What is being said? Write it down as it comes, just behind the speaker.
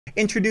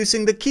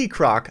Introducing the Key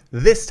Croc,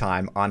 this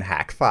time on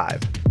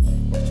Hak5.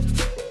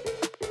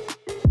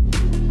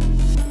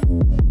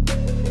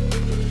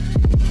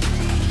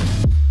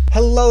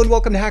 Hello and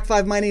welcome to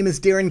Hak5. My name is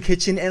Darren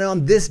Kitchen, and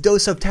on this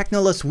dose of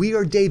Technolist, we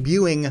are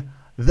debuting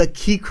the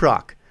Key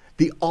Croc,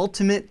 the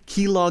ultimate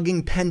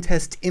keylogging pen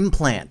test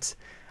implant.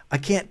 I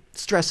can't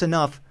stress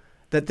enough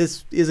that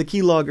this is a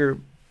keylogger,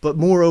 but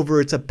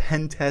moreover, it's a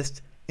pen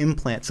test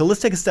implant. So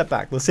let's take a step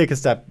back. Let's take a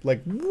step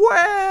like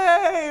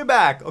way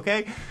back,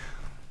 okay?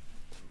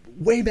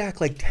 Way back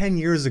like 10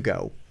 years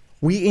ago,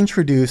 we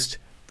introduced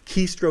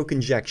keystroke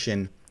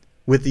injection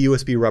with the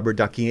USB rubber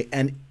ducky,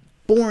 and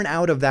born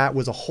out of that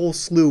was a whole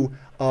slew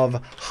of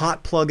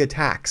hot plug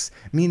attacks,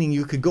 meaning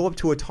you could go up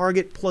to a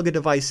target, plug a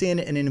device in,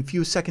 and in a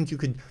few seconds you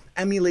could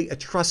emulate a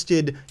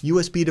trusted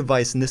USB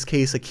device, in this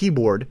case a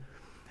keyboard,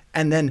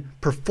 and then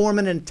perform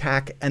an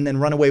attack and then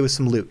run away with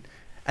some loot.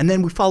 And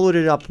then we followed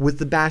it up with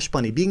the Bash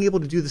Bunny, being able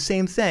to do the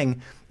same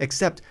thing,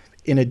 except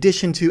in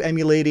addition to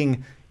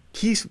emulating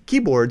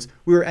keyboards,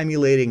 we were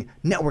emulating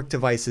network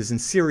devices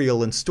and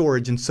serial and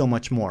storage and so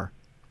much more.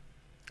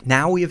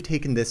 Now we have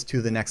taken this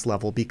to the next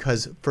level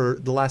because for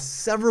the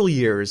last several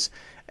years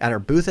at our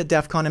booth at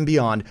DEF CON and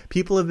beyond,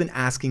 people have been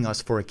asking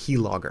us for a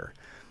keylogger.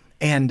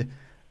 And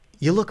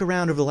you look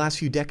around over the last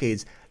few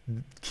decades,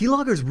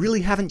 keyloggers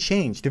really haven't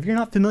changed. If you're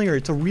not familiar,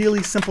 it's a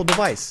really simple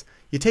device.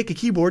 You take a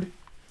keyboard,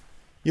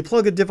 you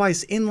plug a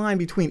device in line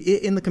between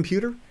it and the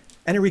computer,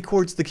 and it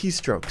records the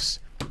keystrokes.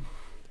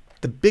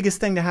 The biggest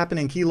thing to happen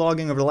in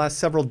keylogging over the last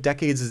several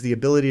decades is the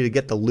ability to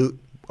get the loot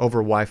over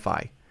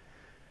Wi-Fi.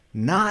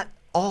 Not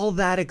all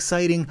that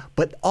exciting,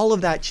 but all of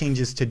that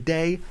changes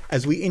today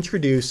as we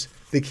introduce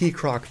the Key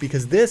Croc,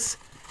 because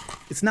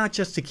it's not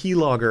just a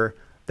keylogger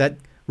that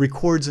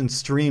records and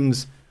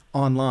streams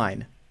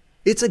online.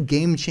 It's a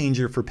game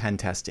changer for pen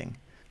testing,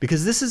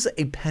 because this is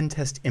a pen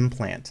test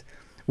implant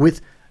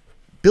with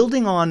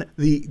building on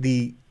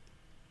the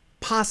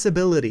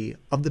possibility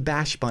of the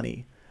Bash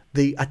Bunny.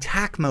 The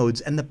attack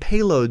modes and the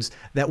payloads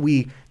that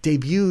we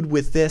debuted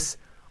with this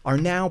are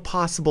now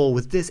possible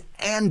with this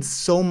and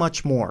so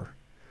much more.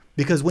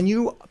 Because when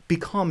you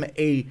become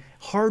a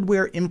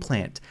hardware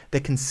implant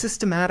that can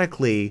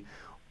systematically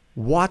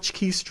watch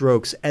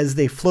keystrokes as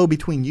they flow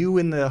between you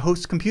and the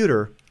host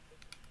computer,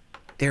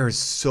 there is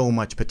so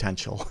much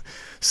potential.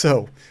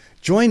 So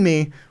join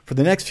me for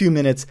the next few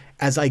minutes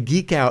as I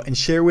geek out and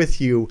share with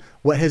you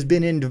what has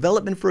been in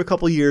development for a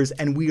couple years,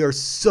 and we are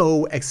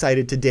so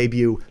excited to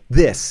debut.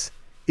 This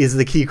is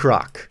the Key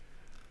Croc.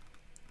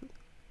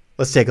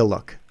 Let's take a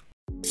look.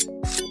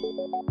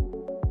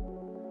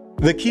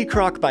 The Key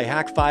Croc by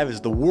Hak5 is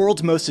the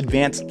world's most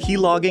advanced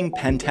keylogging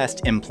pen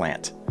test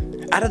implant.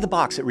 Out of the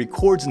box, it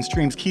records and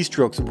streams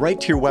keystrokes right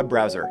to your web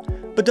browser.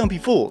 But don't be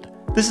fooled,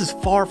 this is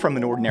far from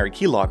an ordinary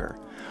keylogger.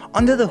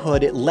 Under the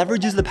hood, it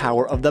leverages the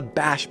power of the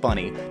Bash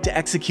Bunny to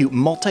execute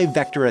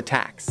multi-vector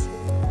attacks.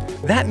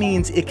 That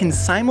means it can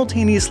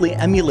simultaneously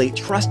emulate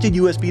trusted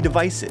USB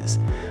devices,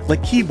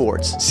 like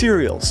keyboards,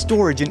 serial,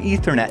 storage, and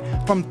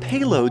Ethernet, from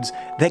payloads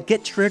that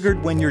get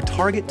triggered when your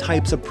target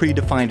types a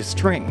predefined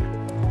string.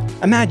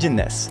 Imagine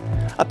this: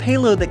 a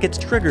payload that gets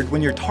triggered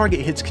when your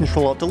target hits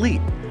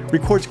Ctrl-Alt-Delete,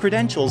 records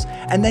credentials,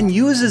 and then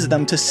uses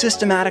them to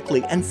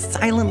systematically and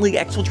silently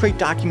exfiltrate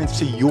documents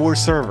to your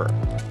server.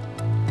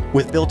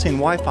 With built-in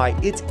Wi-Fi,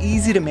 it's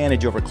easy to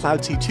manage over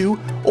Cloud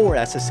C2 or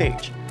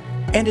SSH.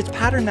 And its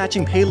pattern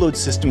matching payload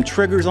system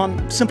triggers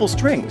on simple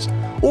strings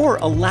or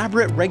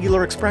elaborate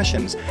regular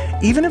expressions,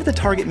 even if the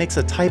target makes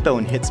a typo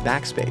and hits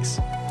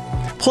backspace.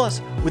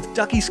 Plus, with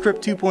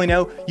DuckyScript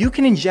 2.0, you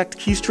can inject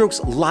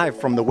keystrokes live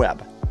from the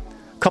web.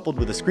 Coupled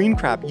with a screen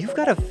grab, you've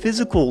got a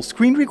physical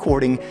screen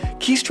recording,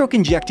 keystroke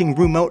injecting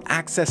remote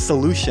access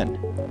solution.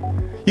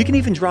 You can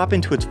even drop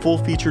into its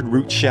full-featured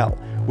root shell.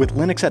 With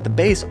Linux at the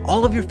base,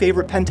 all of your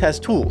favorite pen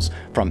test tools,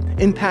 from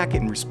Impact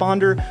and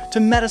Responder to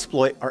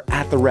Metasploit, are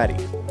at the ready.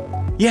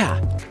 Yeah,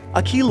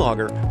 a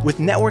keylogger with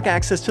network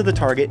access to the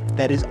target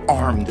that is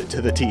armed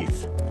to the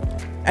teeth.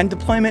 And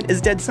deployment is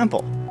dead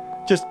simple.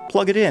 Just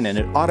plug it in and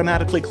it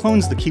automatically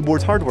clones the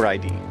keyboard's hardware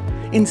ID.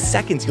 In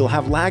seconds, you'll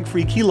have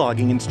lag-free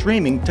keylogging and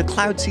streaming to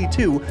Cloud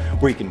C2,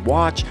 where you can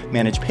watch,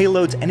 manage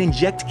payloads, and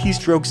inject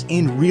keystrokes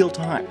in real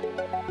time.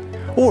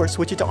 Or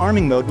switch it to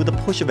arming mode with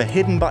a push of a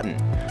hidden button,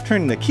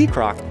 turning the Key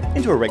Croc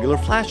into a regular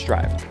flash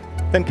drive.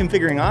 Then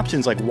configuring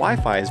options like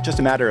Wi-Fi is just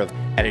a matter of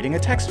editing a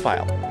text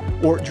file,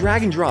 or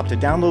drag and drop to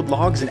download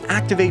logs and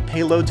activate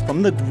payloads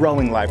from the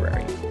growing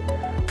library.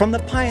 From the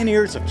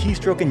pioneers of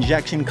keystroke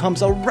injection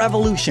comes a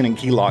revolution in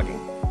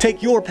keylogging.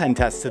 Take your pen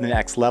tests to the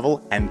next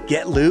level and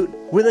get loot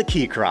with a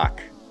Key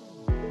Croc.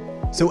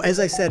 So as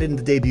I said in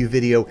the debut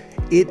video,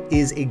 it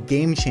is a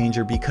game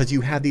changer because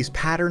you have these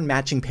pattern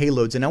matching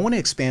payloads, and I want to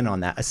expand on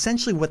that.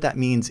 Essentially what that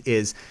means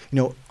is,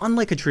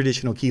 unlike a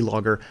traditional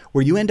keylogger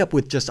where you end up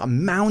with just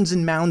mounds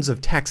and mounds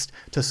of text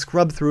to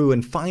scrub through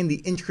and find the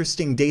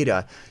interesting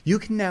data, you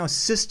can now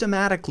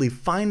systematically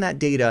find that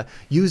data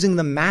using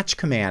the match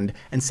command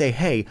and say,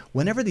 hey,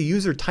 whenever the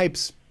user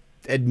types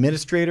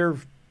administrator,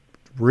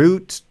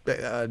 root,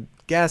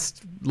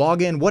 guest,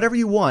 login, whatever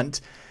you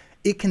want,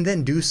 it can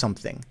then do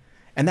something.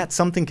 And that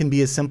something can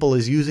be as simple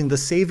as using the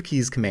save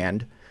keys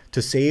command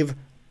to save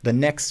the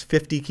next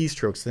 50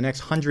 keystrokes, the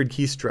next 100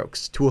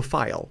 keystrokes to a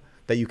file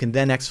that you can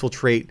then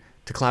exfiltrate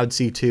to Cloud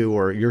C2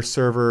 or your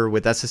server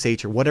with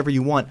SSH or whatever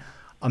you want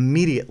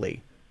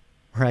immediately,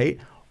 right?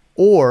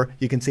 Or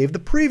you can save the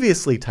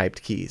previously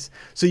typed keys.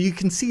 So you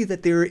can see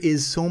that there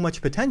is so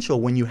much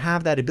potential when you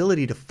have that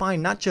ability to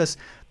find not just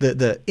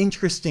the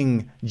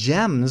interesting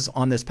gems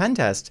on this pen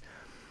test,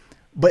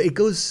 but it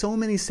goes so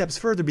many steps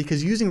further,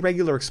 because using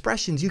regular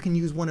expressions, you can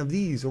use one of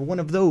these or one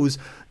of those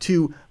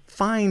to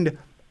find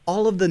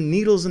all of the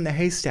needles in the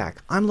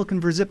haystack. I'm looking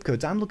for zip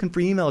codes. I'm looking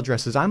for email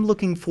addresses. I'm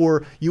looking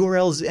for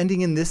URLs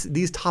ending in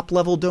these top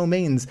level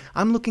domains.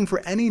 I'm looking for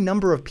any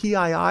number of PII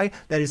that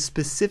is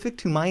specific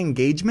to my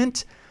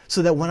engagement,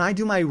 so that when I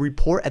do my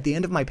report at the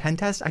end of my pen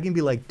test, I can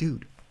be like,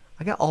 dude,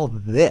 I got all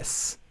of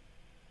this,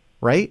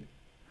 right?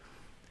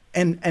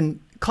 And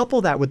couple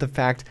that with the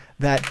fact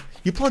that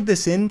you plug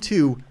this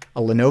into a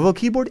Lenovo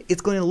keyboard,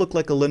 it's going to look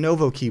like a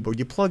Lenovo keyboard.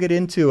 You plug it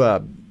into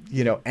a,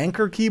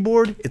 Anker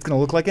keyboard, it's going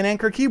to look like an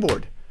Anker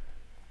keyboard,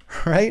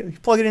 right? You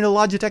plug it into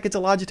Logitech, it's a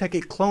Logitech.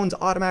 It clones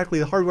automatically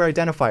the hardware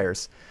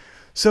identifiers.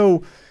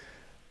 So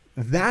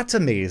that's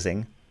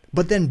amazing.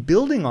 But then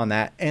building on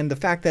that, and the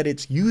fact that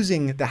it's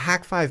using the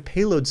Hak5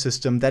 payload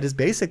system that is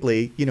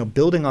basically,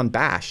 building on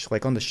Bash,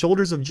 like on the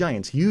shoulders of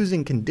giants,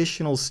 using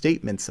conditional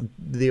statements,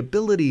 the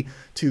ability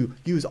to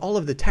use all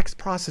of the text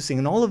processing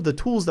and all of the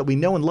tools that we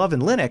know and love in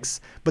Linux,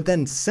 but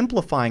then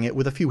simplifying it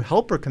with a few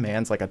helper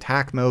commands like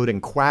attack mode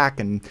and quack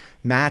and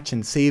match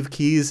and save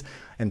keys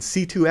and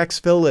C2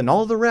 exfil and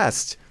all the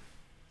rest.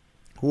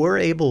 We're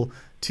able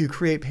to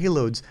create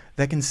payloads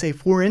that can say,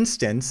 for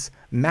instance,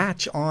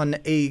 match on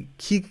a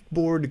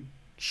keyboard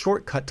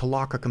shortcut to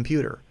lock a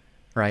computer,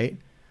 right?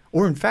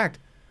 Or in fact,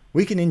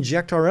 we can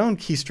inject our own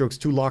keystrokes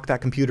to lock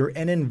that computer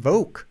and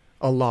invoke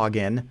a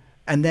login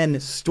and then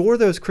store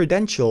those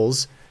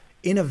credentials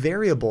in a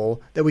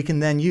variable that we can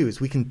then use.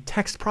 We can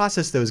text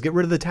process those, get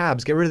rid of the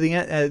tabs, get rid of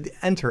the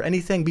enter,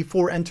 anything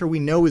before enter we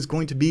know is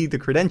going to be the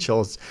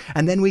credentials,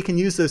 and then we can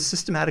use those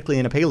systematically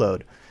in a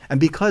payload. And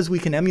because we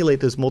can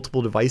emulate those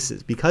multiple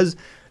devices, because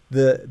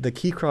the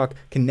Key Croc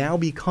can now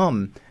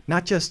become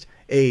not just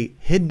a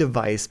hid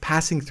device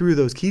passing through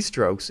those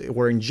keystrokes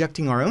or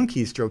injecting our own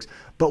keystrokes,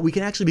 but we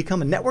can actually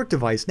become a network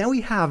device. Now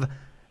we have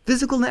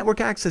physical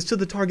network access to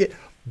the target,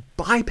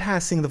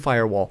 bypassing the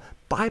firewall,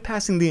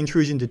 bypassing the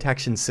intrusion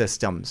detection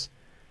systems.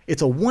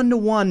 It's a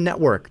one-to-one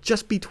network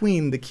just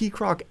between the Key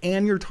Croc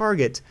and your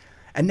target.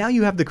 And now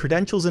you have the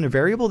credentials in a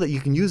variable that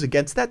you can use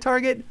against that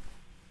target.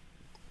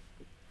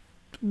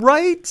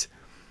 Right?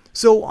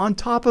 So on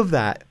top of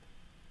that,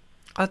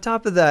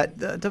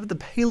 the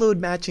payload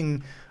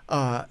matching,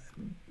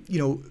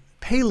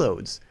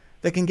 payloads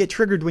that can get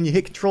triggered when you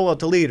hit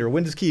Control-Alt-Delete or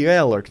Windows key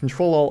L or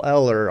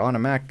Control-Alt-L or on a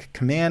Mac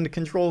Command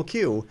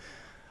Control-Q,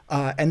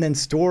 and then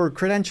store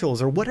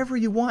credentials or whatever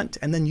you want,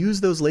 and then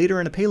use those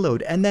later in a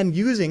payload, and then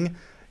using,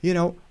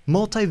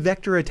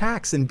 multi-vector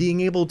attacks and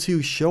being able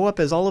to show up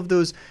as all of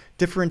those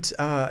different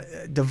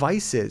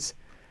devices.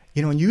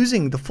 And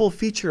using the full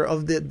feature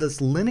of this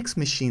Linux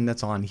machine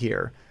that's on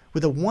here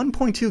with a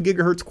 1.2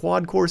 gigahertz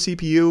quad-core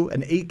CPU,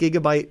 an 8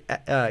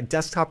 gigabyte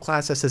desktop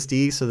class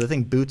SSD, so the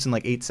thing boots in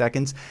like 8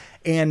 seconds,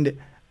 and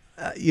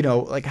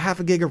like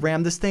half a gig of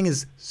RAM. This thing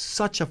is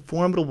such a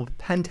formidable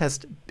pen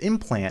test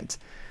implant.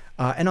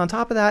 And on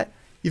top of that,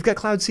 you've got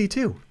Cloud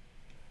C2.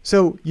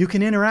 So you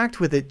can interact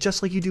with it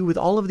just like you do with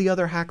all of the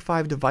other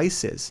Hak5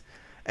 devices,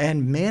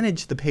 and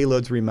manage the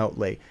payloads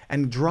remotely,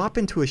 and drop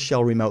into a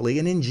shell remotely,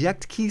 and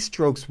inject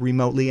keystrokes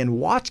remotely, and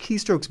watch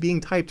keystrokes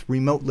being typed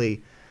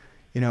remotely,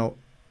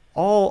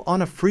 all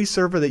on a free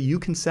server that you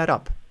can set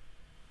up.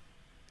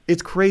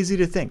 It's crazy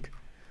to think.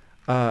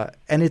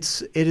 And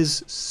it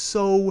is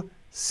so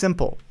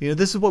simple.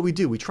 This is what we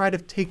do. We try to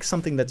take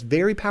something that's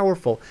very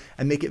powerful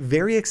and make it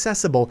very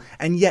accessible,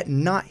 and yet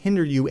not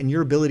hinder you in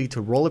your ability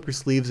to roll up your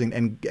sleeves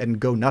and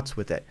go nuts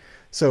with it.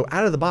 So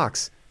out of the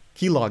box,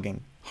 key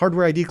logging,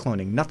 hardware ID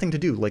cloning, nothing to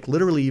do. Like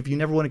literally, if you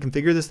never want to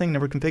configure this thing,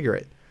 never configure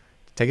it.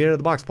 Take it out of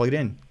the box, plug it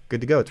in, good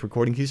to go. It's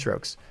recording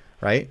keystrokes,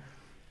 right?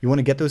 You want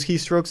to get those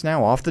keystrokes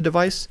now off the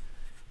device?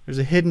 There's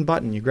a hidden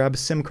button. You grab a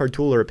SIM card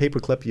tool or a paper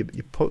clip, you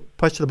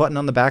push the button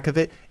on the back of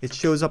it, it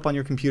shows up on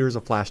your computer as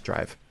a flash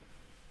drive.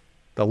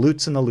 The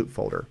loot's in the loot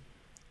folder.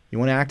 You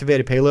want to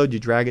activate a payload, you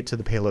drag it to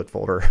the payload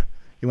folder.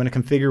 You want to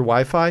configure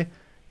Wi-Fi,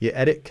 you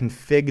edit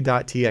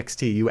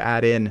config.txt. You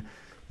add in,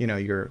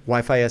 your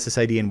Wi-Fi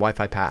SSID and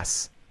Wi-Fi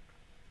pass.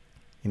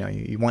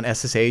 You want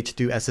SSH,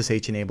 do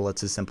SSH enable.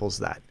 It's as simple as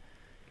that.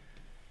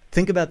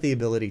 Think about the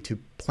ability to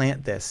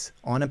plant this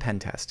on a pen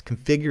test,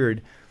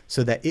 configured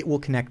so that it will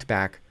connect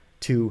back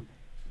to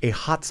a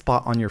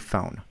hotspot on your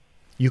phone.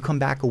 You come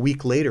back a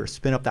week later,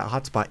 spin up that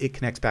hotspot, it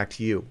connects back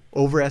to you.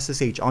 Over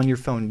SSH on your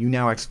phone, you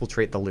now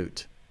exfiltrate the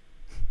loot.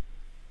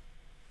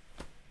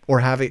 Or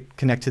have it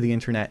connect to the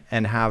internet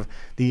and have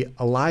the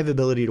alive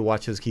ability to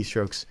watch those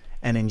keystrokes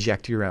and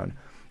inject your own.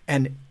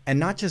 And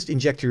not just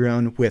inject your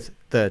own with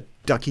the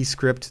Ducky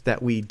script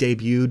that we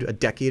debuted a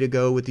decade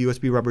ago with the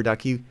USB rubber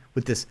ducky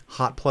with this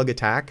hot plug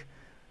attack,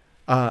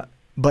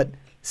 But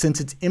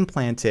since it's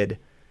implanted,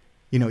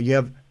 you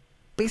have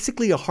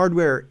basically a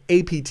hardware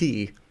APT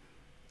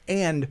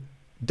and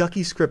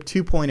DuckyScript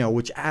 2.0,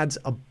 which adds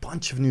a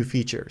bunch of new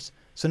features.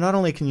 So not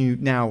only can you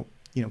now,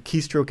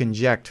 keystroke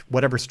inject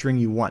whatever string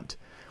you want,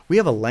 we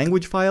have a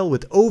language file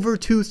with over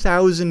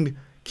 2,000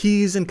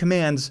 keys and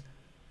commands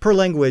per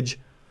language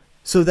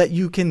so that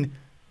you can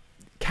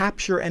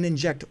capture and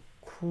inject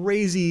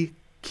crazy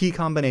key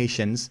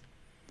combinations.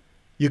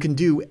 You can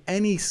do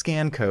any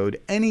scan code,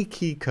 any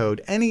key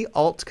code, any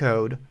alt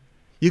code.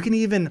 You can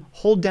even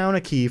hold down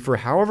a key for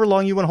however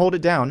long you want to hold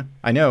it down.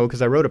 I know,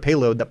 because I wrote a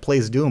payload that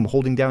plays Doom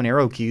holding down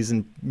arrow keys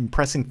and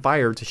pressing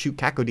fire to shoot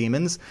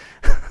cacodemons.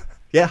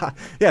 yeah,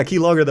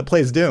 keylogger that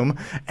plays Doom.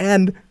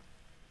 And,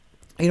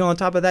 on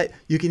top of that,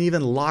 you can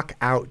even lock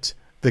out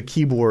the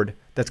keyboard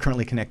that's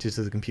currently connected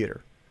to the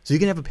computer. So you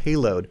can have a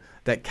payload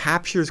that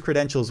captures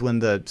credentials when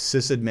the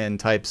sysadmin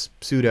types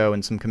sudo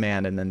and some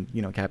command and then,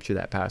 capture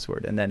that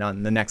password. And then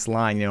on the next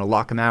line,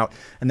 lock them out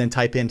and then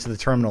type into the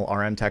terminal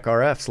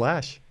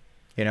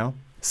rmtechrf/,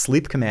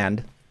 sleep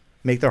command,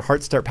 make their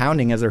heart start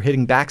pounding as they're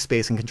hitting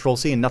backspace and control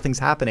C and nothing's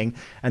happening.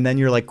 And then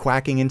you're like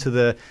quacking into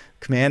the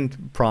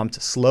command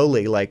prompt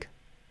slowly, like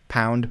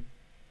pound,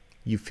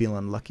 you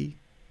feeling lucky,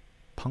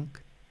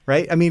 punk?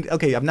 Right? I mean,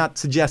 okay, I'm not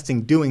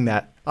suggesting doing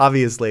that,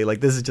 obviously.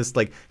 Like, this is just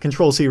like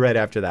control C right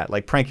after that.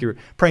 Like, prank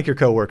your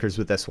coworkers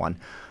with this one.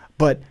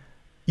 But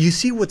you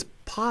see what's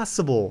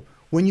possible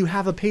when you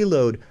have a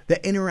payload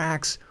that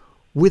interacts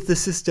with the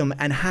system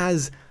and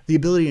has the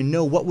ability to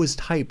know what was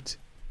typed.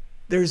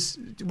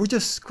 We're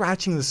just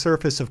scratching the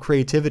surface of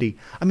creativity.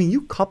 I mean,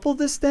 you couple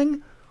this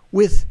thing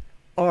with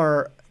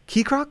our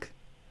Key Croc,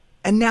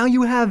 and now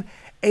you have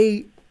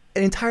an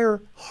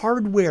entire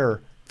hardware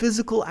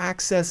physical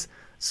access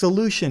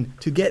solution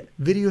to get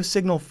video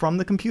signal from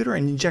the computer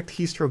and inject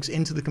keystrokes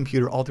into the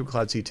computer all through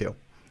Cloud C2.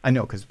 I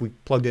know, because we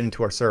plugged it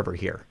into our server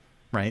here,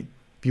 right?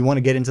 If you want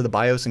to get into the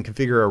BIOS and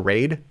configure a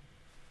RAID,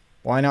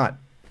 why not?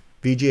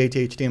 VGA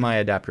to HDMI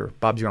adapter,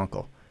 Bob's your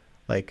uncle.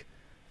 Like,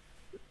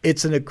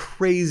 it's a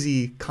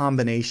crazy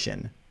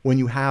combination when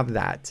you have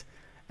that.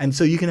 And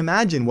so you can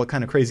imagine what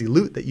kind of crazy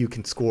loot that you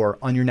can score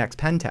on your next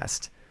pen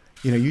test.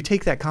 You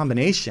take that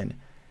combination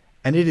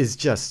and it is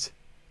just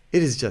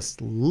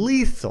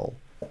lethal.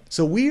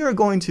 So we are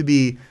going to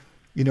be,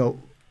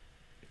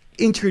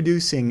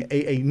 introducing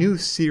a new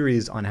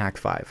series on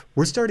Hak5.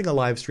 We're starting a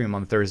live stream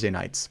on Thursday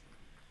nights.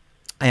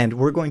 And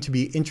we're going to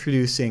be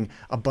introducing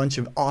a bunch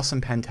of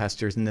awesome pen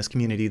testers in this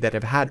community that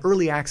have had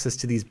early access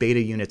to these beta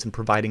units and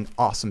providing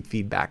awesome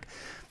feedback.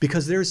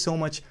 Because there's so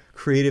much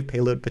creative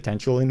payload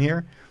potential in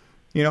here.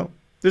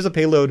 There's a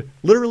payload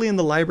literally in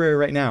the library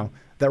right now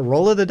that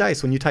roll of the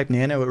dice, when you type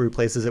nano, it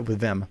replaces it with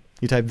Vim.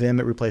 You type Vim,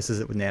 it replaces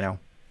it with nano.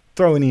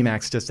 Throw in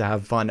Emacs just to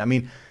have fun. I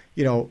mean,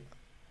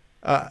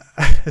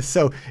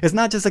 so it's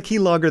not just a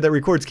keylogger that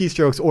records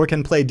keystrokes or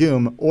can play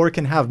Doom or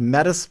can have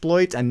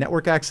Metasploit and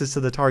network access to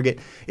the target.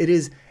 It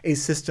is a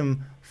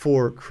system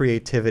for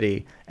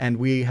creativity. And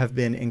we have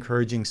been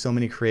encouraging so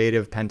many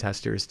creative pen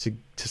testers to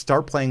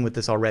start playing with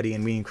this already.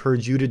 And we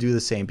encourage you to do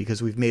the same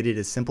because we've made it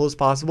as simple as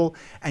possible.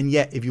 And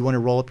yet, if you want to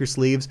roll up your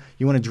sleeves,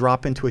 you want to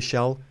drop into a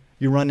shell,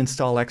 you run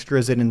install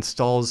extras, it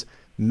installs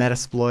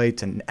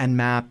Metasploit and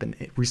Nmap and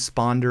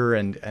Responder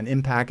and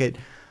Impacket.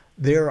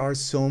 There are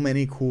so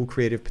many cool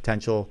creative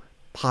potential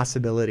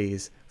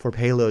possibilities for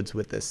payloads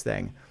with this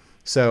thing.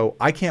 So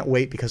I can't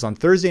wait, because on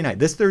Thursday night,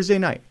 this Thursday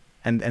night,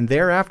 and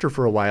thereafter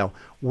for a while,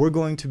 we're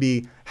going to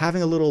be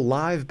having a little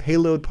live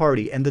payload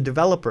party. And the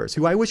developers,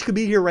 who I wish could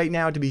be here right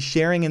now to be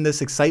sharing in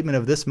this excitement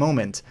of this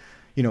moment,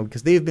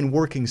 because they've been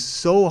working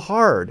so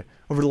hard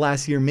over the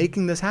last year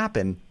making this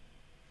happen.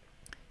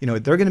 They're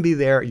going to be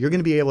there. You're going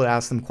to be able to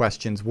ask them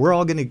questions. We're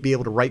all going to be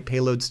able to write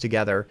payloads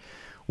together.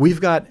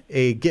 We've got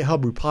a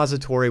GitHub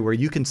repository where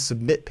you can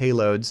submit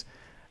payloads.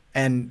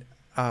 And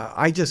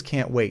I just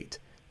can't wait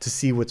to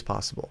see what's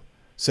possible.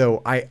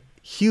 So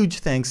huge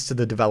thanks to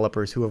the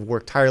developers who have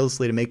worked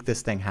tirelessly to make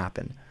this thing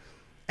happen.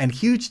 And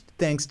huge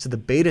thanks to the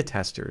beta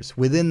testers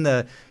within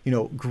the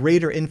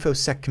greater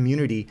InfoSec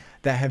community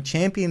that have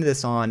championed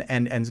this on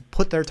and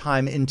put their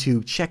time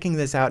into checking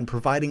this out and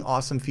providing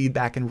awesome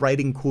feedback and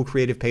writing cool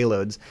creative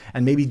payloads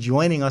and maybe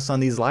joining us on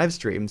these live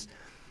streams.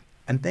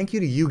 And thank you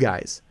to you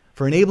guys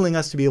for enabling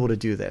us to be able to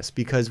do this,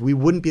 because we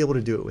wouldn't be able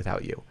to do it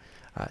without you.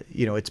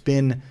 It's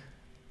been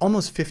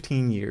almost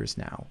 15 years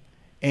now.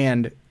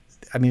 And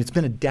I mean, it's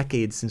been a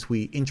decade since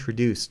we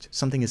introduced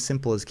something as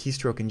simple as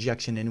keystroke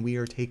injection, and we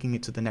are taking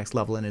it to the next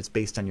level, and it's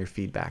based on your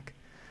feedback.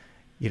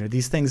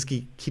 These things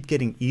keep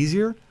getting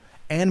easier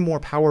and more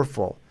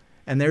powerful,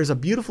 and there's a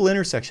beautiful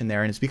intersection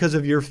there, and it's because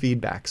of your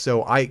feedback.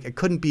 So I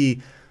couldn't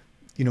be,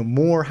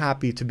 more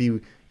happy to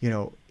be,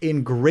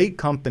 in great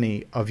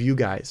company of you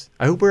guys.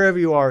 I hope wherever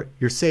you are,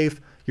 you're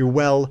safe, you're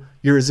well,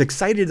 you're as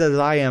excited as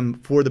I am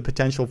for the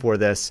potential for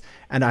this,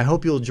 and I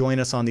hope you'll join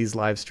us on these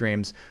live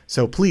streams.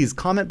 So please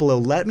comment below.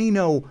 Let me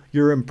know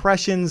your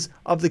impressions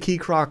of the Key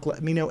Croc.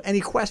 Let me know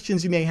any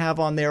questions you may have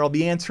on there. I'll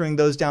be answering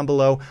those down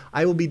below.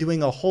 I will be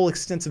doing a whole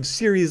extensive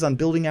series on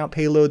building out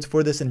payloads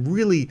for this and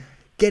really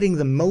getting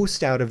the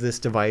most out of this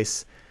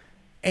device.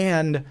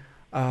 And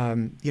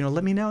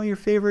let me know your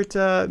favorite,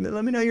 let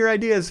me know your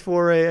ideas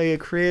for a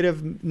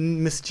creative,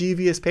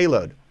 mischievous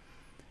payload.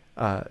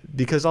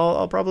 Because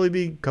I'll probably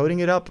be coding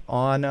it up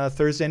on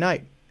Thursday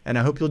night, and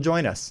I hope you'll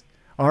join us.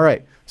 All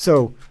right,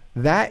 so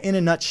that in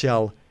a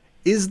nutshell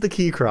is the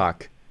Key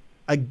Croc,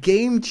 a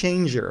game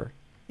changer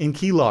in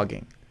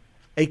keylogging,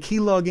 a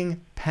keylogging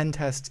pen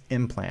test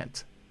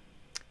implant.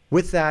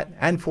 With that,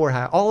 and for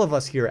all of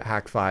us here at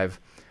Hak5,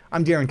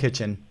 I'm Darren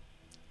Kitchen.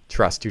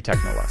 Trust your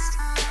Technolust.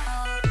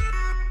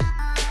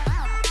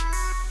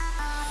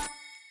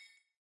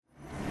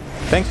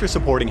 Thanks for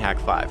supporting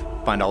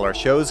Hak5. Find all our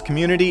shows,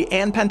 community,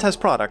 and pen test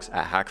products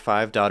at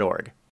hak5.org.